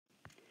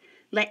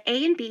Let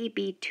A and B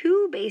be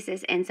two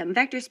bases in some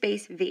vector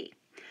space V.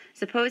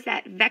 Suppose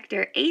that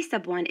vector A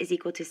sub 1 is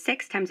equal to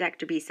 6 times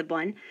vector B sub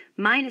 1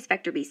 minus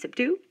vector B sub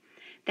 2.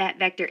 That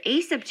vector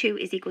A sub 2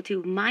 is equal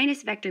to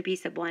minus vector B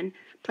sub 1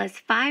 plus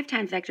 5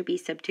 times vector B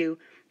sub 2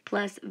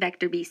 plus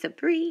vector B sub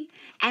 3,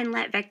 and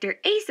let vector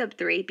A sub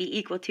 3 be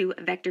equal to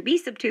vector B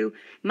sub 2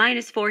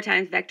 minus 4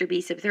 times vector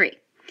B sub 3.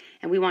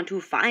 And we want to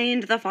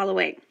find the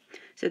following.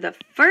 So the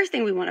first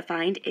thing we want to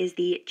find is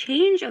the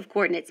change of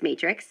coordinates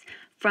matrix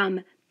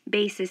from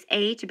basis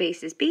A to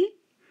basis B.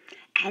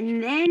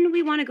 And then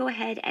we want to go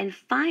ahead and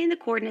find the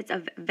coordinates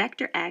of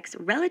vector x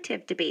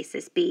relative to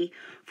basis B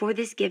for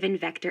this given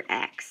vector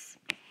x.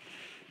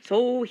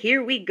 So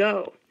here we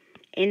go.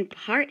 In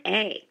part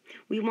A,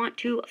 we want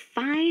to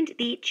find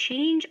the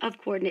change of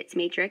coordinates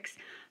matrix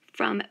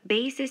from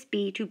basis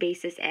B to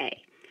basis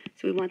A.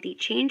 So we want the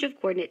change of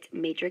coordinates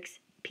matrix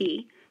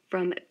P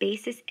from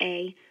basis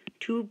A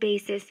to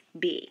basis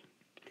B.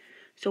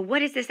 So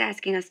what is this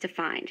asking us to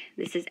find?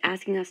 This is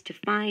asking us to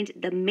find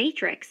the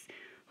matrix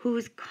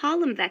whose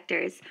column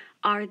vectors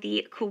are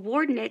the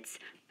coordinates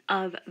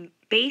of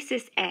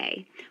basis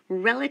A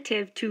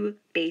relative to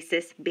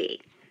basis B.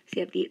 So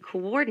you have the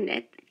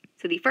coordinate,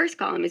 so the first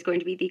column is going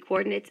to be the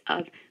coordinates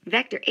of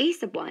vector A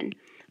sub 1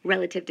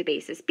 relative to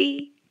basis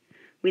B.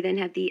 We then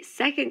have the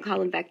second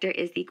column vector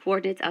is the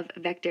coordinates of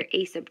vector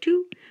A sub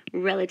 2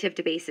 relative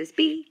to basis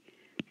B.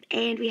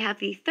 And we have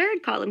the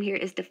third column here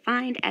is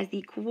defined as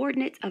the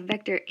coordinates of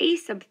vector A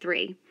sub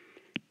 3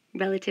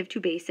 relative to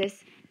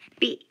basis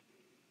B.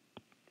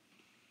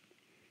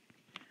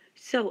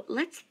 So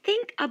let's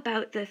think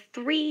about the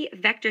three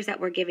vectors that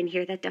were given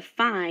here that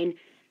define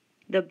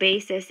the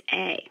basis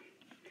A.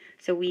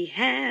 So we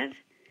have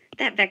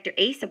that vector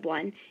A sub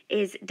 1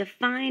 is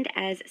defined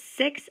as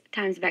 6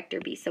 times vector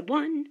B sub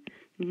 1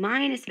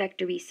 minus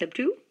vector B sub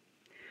 2.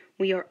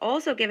 We are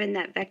also given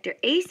that vector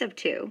A sub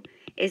 2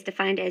 is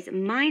defined as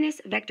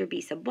minus vector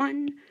B sub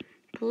 1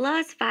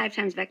 plus 5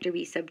 times vector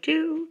B sub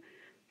 2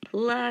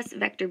 plus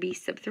vector B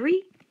sub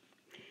 3.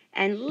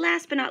 And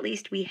last but not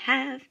least, we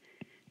have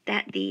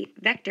that the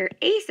vector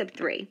A sub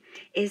 3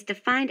 is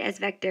defined as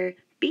vector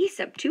B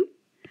sub 2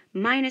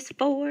 minus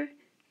 4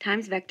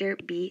 times vector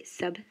B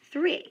sub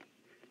 3.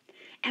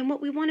 And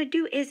what we want to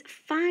do is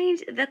find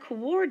the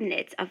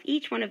coordinates of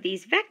each one of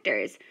these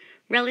vectors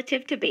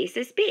relative to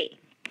basis B.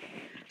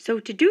 So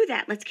to do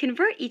that, let's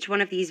convert each one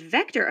of these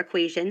vector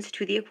equations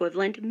to the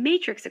equivalent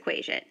matrix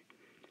equation.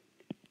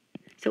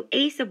 So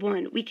A sub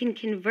 1, we can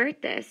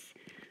convert this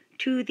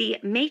to the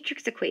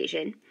matrix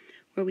equation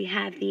where we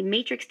have the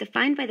matrix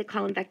defined by the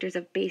column vectors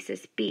of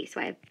basis B.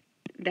 So I have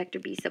vector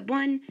B sub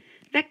 1,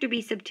 vector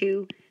B sub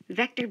 2,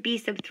 vector B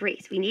sub 3.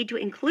 So we need to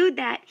include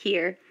that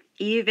here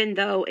even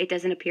though it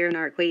doesn't appear in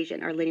our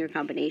equation, our linear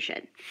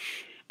combination.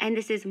 And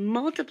this is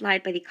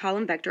multiplied by the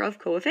column vector of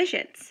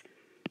coefficients,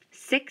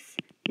 6,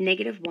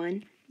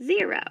 -1,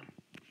 0.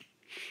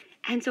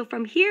 And so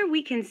from here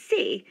we can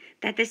see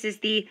that this is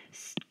the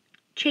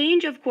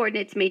change of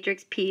coordinates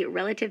matrix P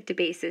relative to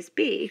basis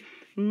B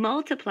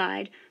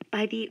multiplied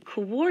by the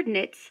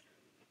coordinates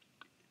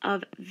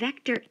of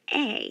vector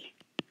A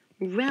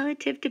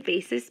relative to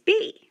basis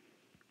B.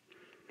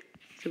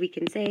 So we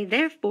can say,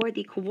 therefore,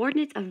 the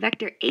coordinates of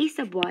vector A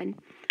sub 1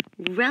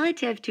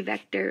 relative to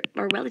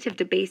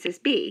basis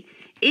B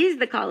is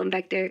the column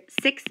vector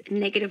 6,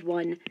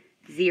 -1,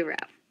 0.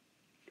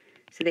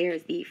 So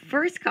there's the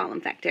first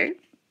column vector.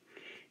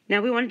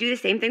 Now we want to do the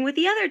same thing with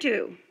the other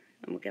two.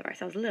 And we'll give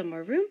ourselves a little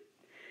more room.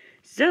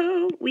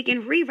 So we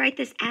can rewrite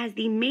this as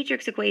the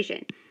matrix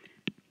equation.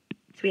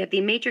 So we have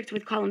the matrix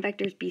with column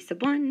vectors B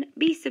sub 1,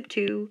 B sub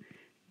 2,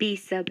 B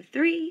sub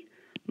 3,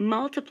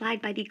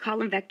 multiplied by the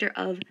column vector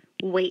of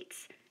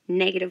weights,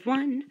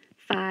 -1,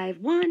 5,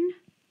 1.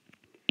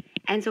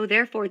 And so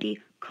therefore the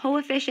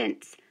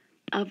coefficients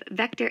of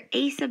vector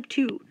A sub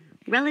 2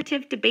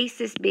 relative to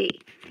basis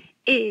B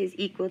is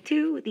equal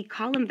to the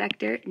column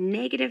vector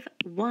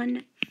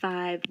 -1,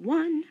 5,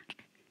 1.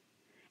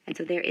 And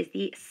so there is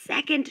the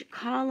second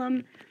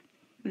column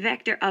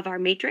vector of our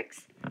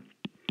matrix.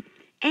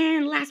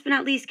 And last but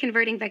not least,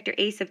 converting vector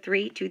A sub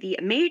 3 to the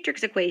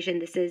matrix equation.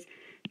 This is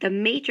the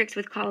matrix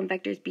with column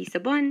vectors B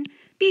sub 1,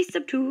 B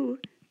sub 2,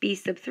 B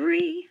sub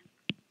 3,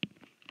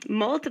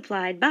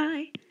 multiplied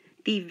by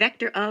the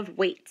vector of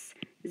weights,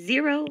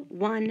 0,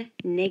 1,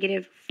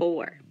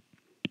 -4.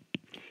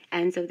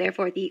 And so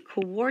therefore the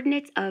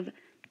coordinates of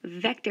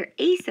vector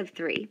A sub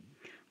 3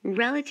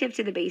 relative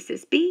to the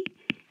basis B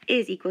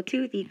is equal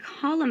to the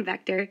column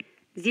vector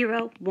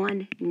 0,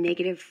 1,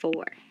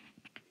 -4.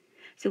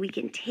 So we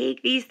can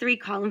take these three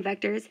column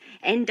vectors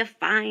and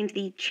define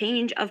the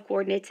change of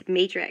coordinates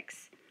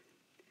matrix.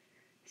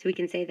 So we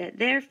can say that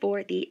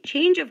therefore the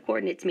change of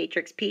coordinates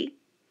matrix P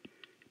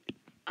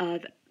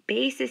of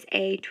basis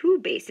A to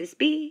basis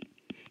B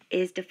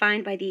is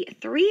defined by the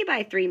 3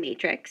 by 3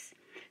 matrix.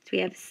 So we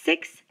have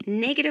 6,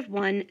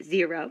 -1,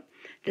 0.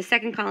 The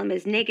second column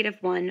is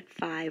 -1,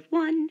 5,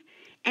 1.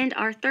 And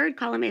our third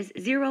column is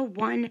 0,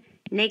 1,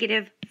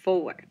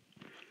 -4.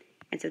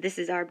 And so this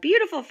is our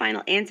beautiful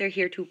final answer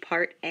here to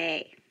part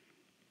A.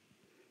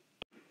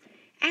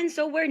 And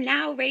so we're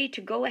now ready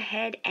to go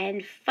ahead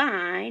and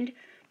find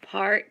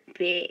part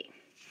B.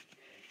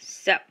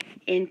 So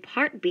in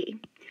part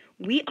B,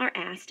 we are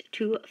asked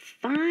to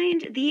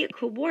find the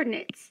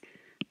coordinates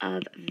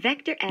of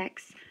vector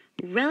x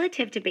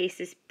relative to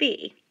basis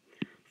B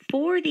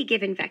for the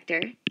given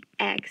vector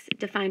x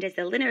defined as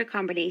the linear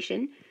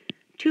combination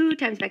 2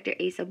 times vector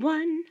a sub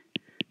 1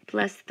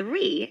 plus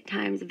 3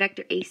 times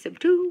vector a sub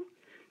 2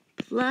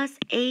 plus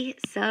a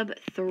sub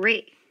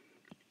 3.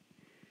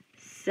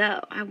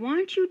 So I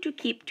want you to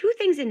keep two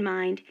things in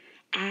mind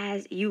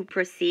as you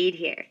proceed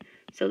here.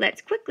 So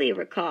let's quickly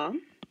recall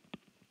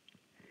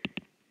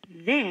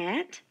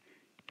that,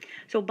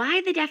 so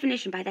by the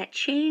definition, by that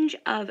change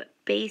of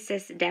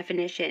basis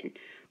definition,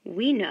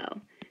 we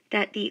know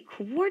that the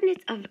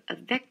coordinates of a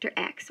vector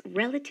x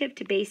relative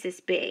to basis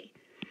B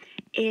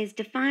is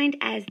defined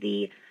as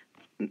the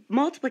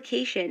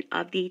multiplication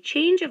of the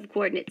change of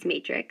coordinates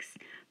matrix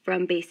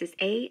from basis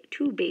A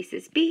to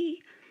basis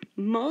B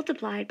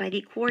multiplied by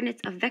the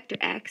coordinates of vector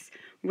x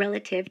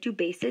relative to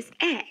basis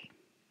A.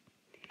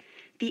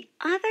 The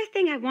other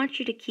thing I want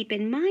you to keep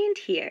in mind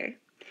here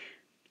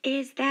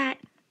is that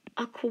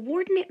a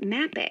coordinate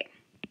mapping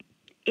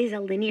is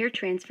a linear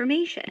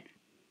transformation.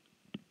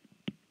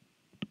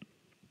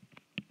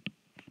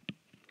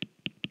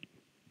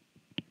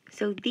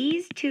 So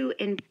these two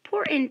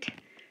important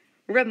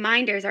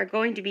reminders are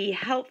going to be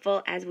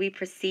helpful as we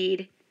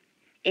proceed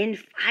in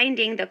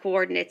finding the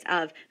coordinates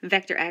of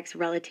vector x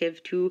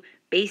relative to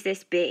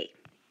basis B.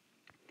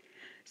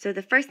 So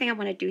the first thing I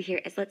want to do here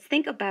is let's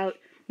think about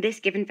this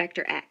given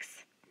vector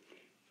x.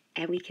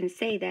 And we can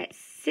say that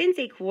since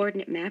a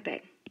coordinate mapping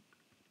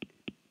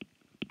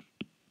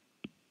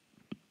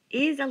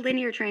is a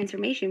linear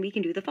transformation, we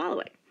can do the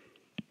following.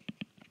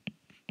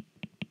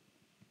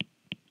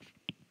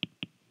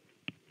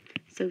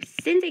 So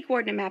since a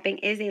coordinate mapping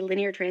is a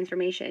linear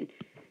transformation,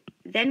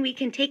 then we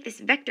can take this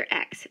vector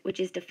x, which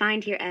is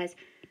defined here as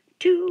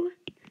 2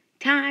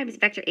 times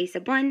vector a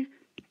sub 1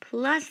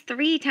 plus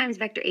 3 times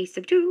vector a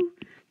sub 2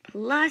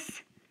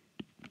 plus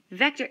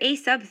vector a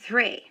sub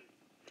 3.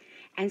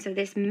 And so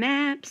this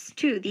maps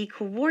to the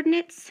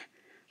coordinates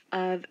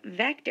of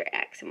vector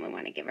x, and we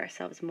want to give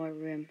ourselves more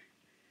room.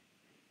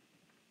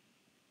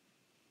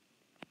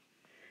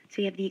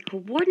 So you have the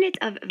coordinates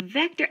of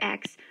vector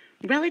x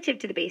relative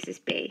to the basis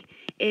B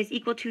is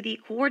equal to the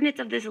coordinates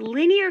of this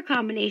linear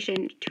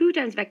combination 2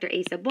 times vector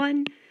a sub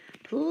 1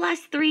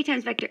 plus 3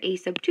 times vector a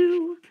sub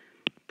 2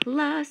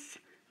 plus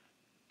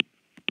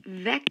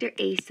vector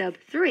a sub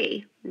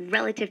 3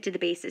 relative to the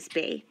basis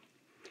B.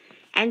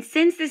 And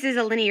since this is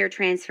a linear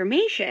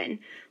transformation,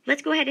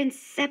 let's go ahead and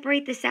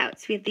separate this out.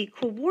 So we have the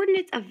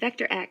coordinates of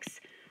vector x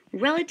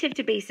relative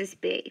to basis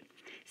B.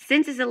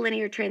 Since it's a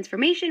linear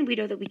transformation, we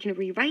know that we can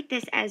rewrite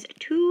this as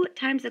 2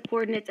 times the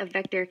coordinates of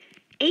vector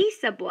a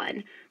sub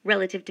 1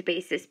 relative to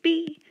basis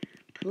B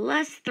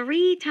plus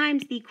 3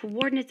 times the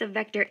coordinates of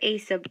vector a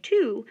sub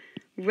 2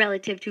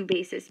 relative to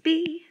basis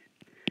B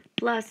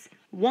plus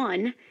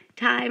 1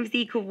 times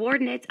the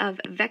coordinates of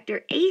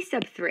vector a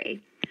sub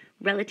 3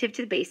 relative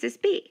to the basis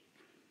B.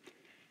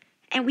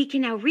 And we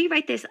can now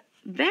rewrite this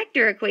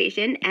vector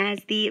equation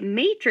as the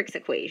matrix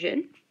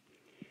equation.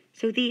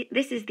 So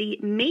this is the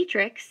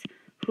matrix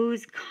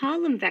whose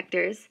column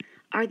vectors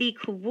are the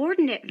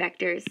coordinate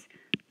vectors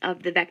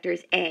of the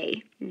vectors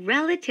A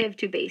relative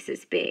to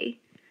basis B,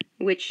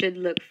 which should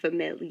look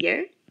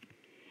familiar.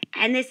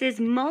 And this is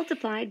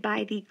multiplied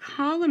by the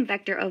column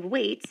vector of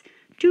weights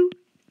 2,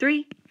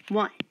 3,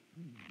 1.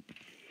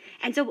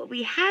 And so what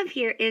we have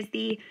here is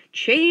the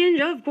change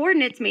of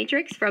coordinates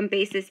matrix from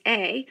basis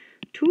A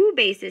to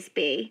basis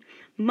B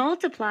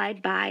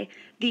multiplied by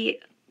the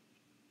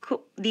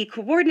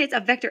coordinates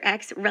of vector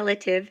x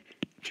relative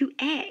to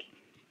A,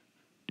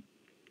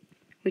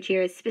 which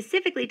here is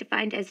specifically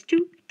defined as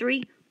 2,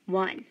 3,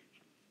 1.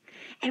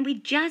 And we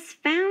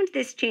just found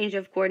this change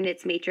of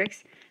coordinates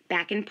matrix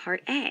back in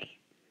part A.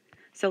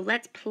 So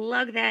let's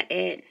plug that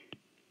in.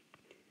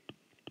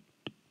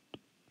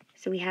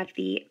 So we have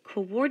the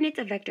coordinates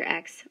of vector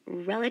x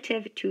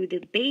relative to the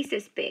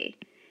basis B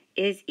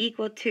is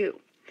equal to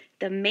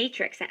the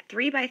matrix, that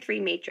 3 by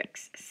 3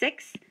 matrix,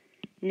 6,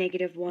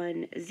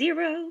 -1,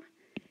 0,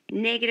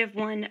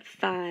 -1,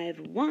 5,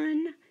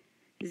 1,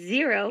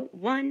 0,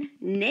 1,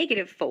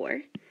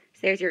 -4. So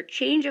there's your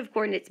change of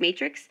coordinates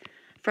matrix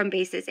from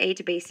basis A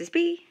to basis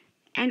B,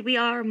 and we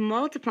are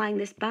multiplying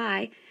this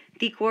by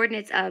the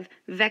coordinates of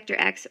vector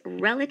x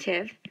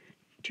relative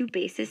to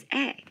basis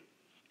A.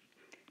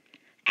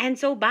 And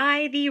so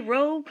by the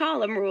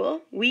row-column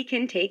rule, we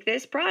can take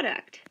this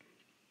product.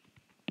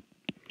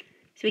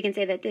 So we can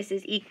say that this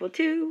is equal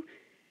to,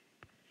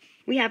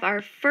 we have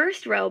our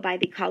first row by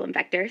the column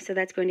vector, so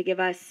that's going to give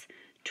us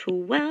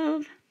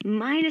 12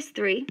 minus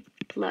 3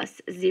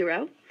 plus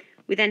 0.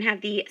 We then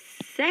have the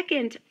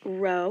second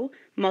row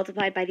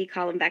multiplied by the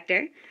column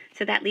vector,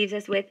 so that leaves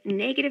us with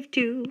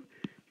 -2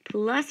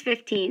 plus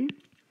 15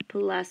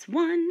 plus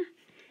 1.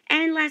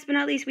 And last but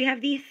not least, we have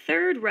the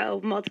third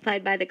row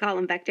multiplied by the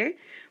column vector,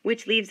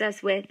 which leaves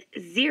us with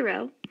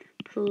 0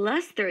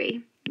 plus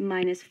 3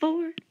 minus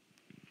 4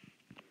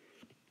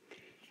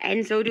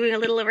 And so doing a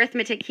little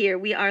arithmetic here,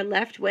 we are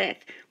left with,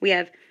 we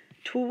have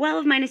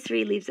 12 minus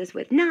 3 leaves us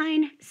with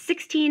 9,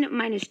 16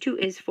 minus 2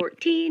 is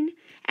 14,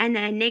 and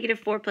then negative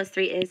 4 plus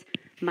 3 is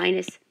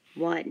minus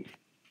 1.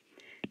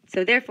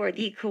 So therefore,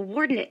 the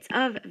coordinates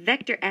of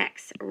vector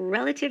x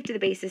relative to the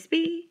basis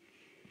b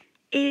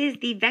is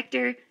the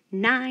vector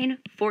 9,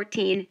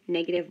 14,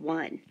 negative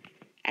 1.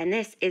 And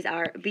this is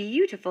our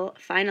beautiful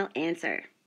final answer.